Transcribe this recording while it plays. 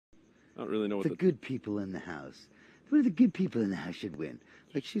I don't really know what the good people in the house. One of the good people in the house should win.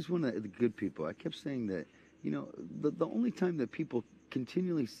 Like, she's one of the good people. I kept saying that, you know, the only time that people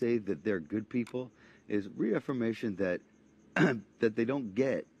continually say that they're good people is reaffirmation that that they don't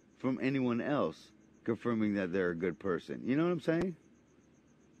get from anyone else confirming that they're a good person. You know what I'm saying?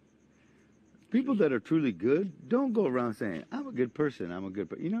 People that are truly good don't go around saying, I'm a good person, I'm a good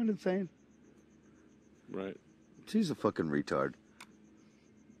person. You know what I'm saying? Right. She's a fucking retard.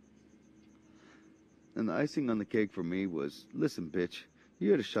 And the icing on the cake for me was, listen, bitch,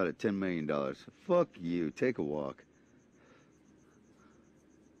 you had a shot at $10 million. Fuck you. Take a walk.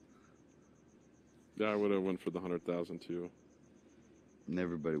 Yeah, I would have went for the 100,000 too. And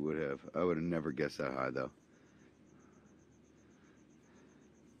everybody would have. I would have never guessed that high, though.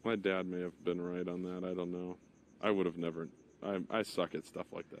 My dad may have been right on that. I don't know. I would have never. I suck at stuff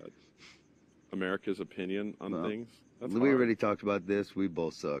like that. America's opinion on things. That's we hard. already talked about this. We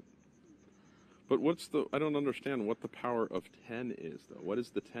both suck. But what's the... I don't understand what the power of 10 is, though. What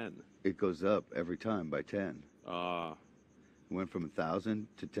is the 10? It goes up every time by 10. Ah. It went from 1,000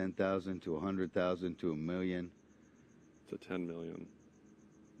 to 10,000 to 100,000 to 1 million. To 10 million.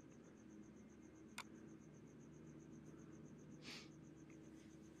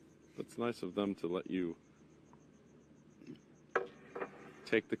 It's nice of them to let you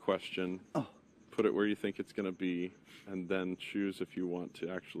take the question, put it where you think it's going to be, and then choose if you want to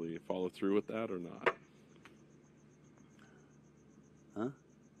actually follow through with that or not. Huh?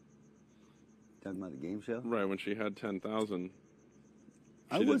 Talking about the game show? Right, when she had 10,000.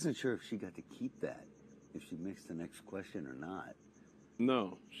 I wasn't sure if she got to keep that, if she mixed the next question or not.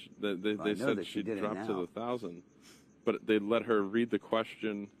 No, they said she dropped to the 1,000. But they let her read the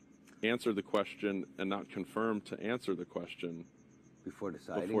question, answer the question, and not confirm to answer the question before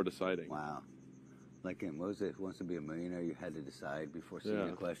deciding. Before deciding. Wow. Like in, what was it? Who Wants to Be a Millionaire? You had to decide before seeing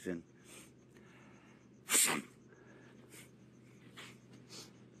the question.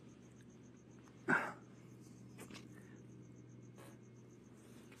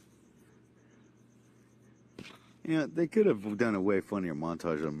 You know, they could have done a way funnier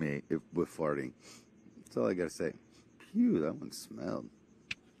montage on me with farting. That's all I gotta say. Phew, that one smelled.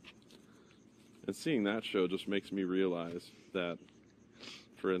 And seeing that show just makes me realize that,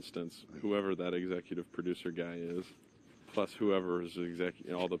 for instance, whoever that executive producer guy is, plus whoever is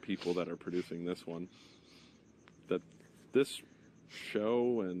all the people that are producing this one, that this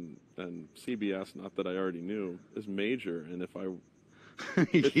show and CBS, not that I already knew, is major. And if I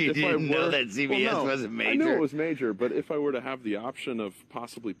you didn't know that CBS wasn't major. I knew it was major, but if I were to have the option of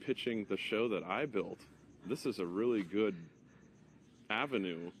possibly pitching the show that I built, this is a really good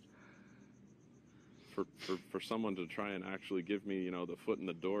avenue for someone to try and actually give me, you know, the foot in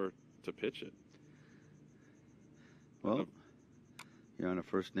the door to pitch it. Well, you're on a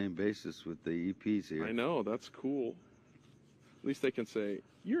first-name basis with the EPs here. I know, that's cool. At least they can say,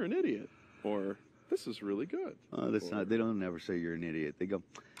 you're an idiot, or this is really good. Oh, that's not. They don't ever say you're an idiot. They go,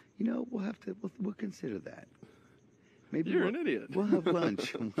 you know, we'll consider that. Maybe you're an idiot. We'll have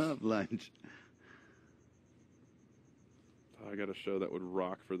lunch. We'll have lunch. I got a show that would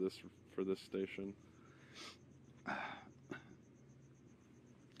rock for this station.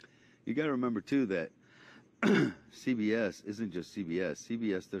 You got to remember too that CBS isn't just CBS.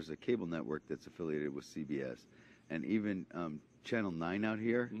 CBS, there's a cable network that's affiliated with CBS, and even Channel 9 out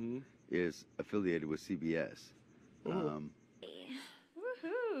here is affiliated with CBS. Woohoo!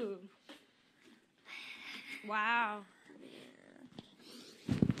 Wow.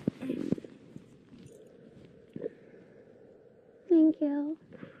 Thank you.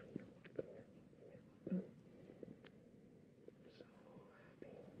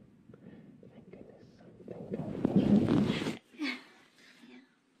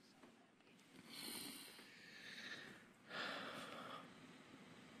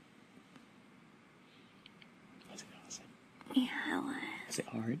 Yeah, it was. Was it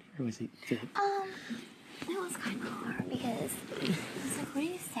hard, or was it? It was kind of hard because it's like, what do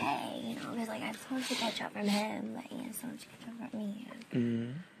you say? You know, because like I'm supposed to catch up from him, but he's supposed to catch up from me.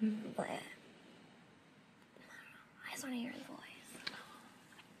 But I just want to hear his voice.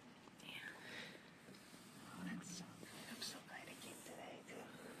 Yeah. Oh, that's so good. I'm so glad he came today too.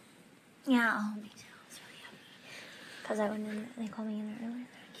 Yeah, oh, me too. I was really happy because I went in. They called me in there earlier. They're like,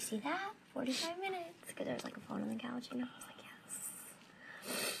 you see that? 45 minutes. Because there was like a phone on the couch, you know. I was like, yes.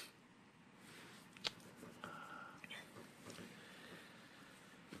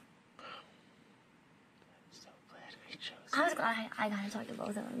 I was glad I got to talk to both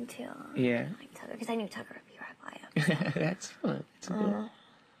of them too. Yeah. Like Tucker, because I knew Tucker would be right by him. So. That's fun. That's good.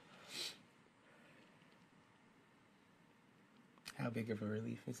 How big of a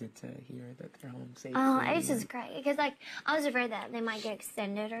relief is it to hear that they're home safe? Oh, it's just great because like I was afraid that they might get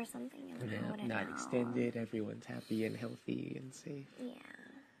extended or something. And I wouldn't not know. extended. Everyone's happy and healthy and safe. Yeah,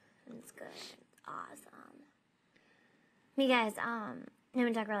 it's good. It's awesome. Because him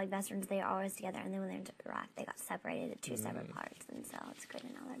and Chuck were like best friends. They were always together, and then when they went to Iraq, they got separated into two separate parts, and so it's good to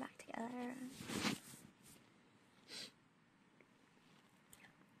know they're back together.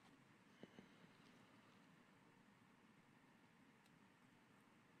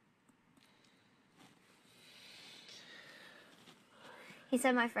 He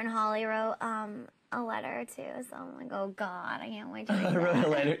said my friend Holly wrote a letter too, so I'm like, oh God, I can't wait to read Wrote that. a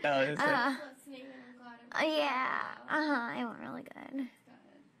letter. Oh, is that- Listening, and I'm glad it went Yeah, well. it went really good. Good.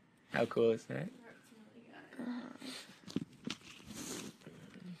 how cool is that? Worked really good.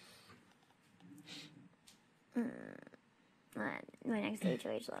 My next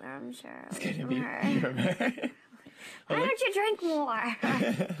HOH letter, I'm sure. It's will be gonna from be her. from her. Why don't you drink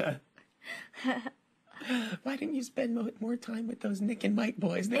more? Why didn't you spend more time with those Nick and Mike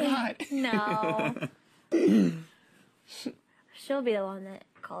boys? They're hot. No. She'll be the one that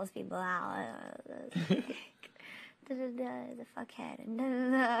calls people out. The fuckhead and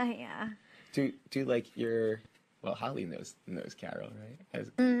yeah. Do like your Holly knows Carol, right?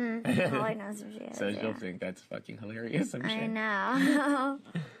 Holly knows who she is. So she'll Yeah. think that's fucking hilarious. I'm I sure. know.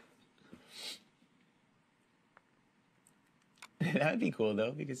 That'd be cool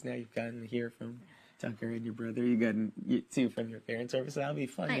though, because now you've gotten to hear from Tucker and your brother. You got two from your parents' over, so that'll be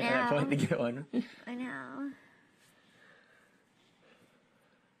fun I at that know. point to get one. I know.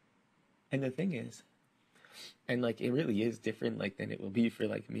 And the thing is, and like it really is different, like than it will be for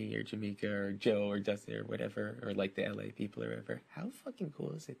like me or Jameka or Joe or Dustin or whatever, or like the LA people or whatever. How fucking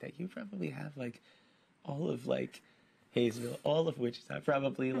cool is it that you probably have like all of like Hayesville, all of which is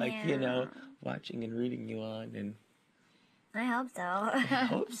probably like Yeah. watching and rooting you on, and I hope so. I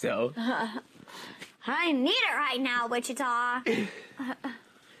hope so. I need it right now, Wichita.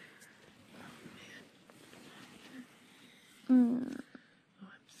 Oh,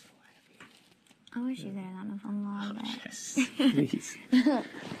 I'm so happy. I wish you could have gotten a phone call, but Yes, please.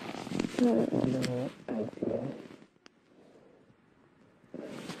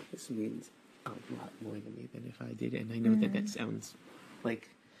 This means a lot more to me than if I did, and I know that sounds like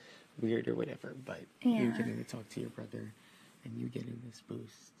weird or whatever, but you Yeah. getting to talk to your brother and you getting this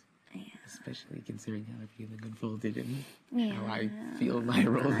boost, yeah. especially considering how everything unfolded and Yeah. how I feel my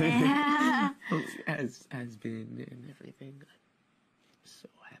role in Yeah. it has been and everything. I'm so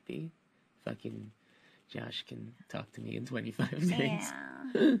happy. Fucking Josh can talk to me in 25 days.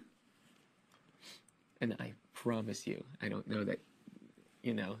 Yeah. And I promise you, I don't know that,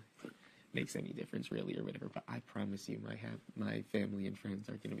 makes any difference really or whatever, but I promise you my family and friends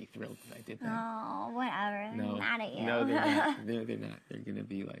are going to be thrilled that I did that. Oh, whatever. No, I'm mad at you. no, they're not. They're not. They're going to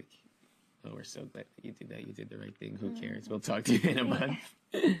be like, oh, we're so glad that you did that. You did the right thing. Who cares? We'll talk to you in a month.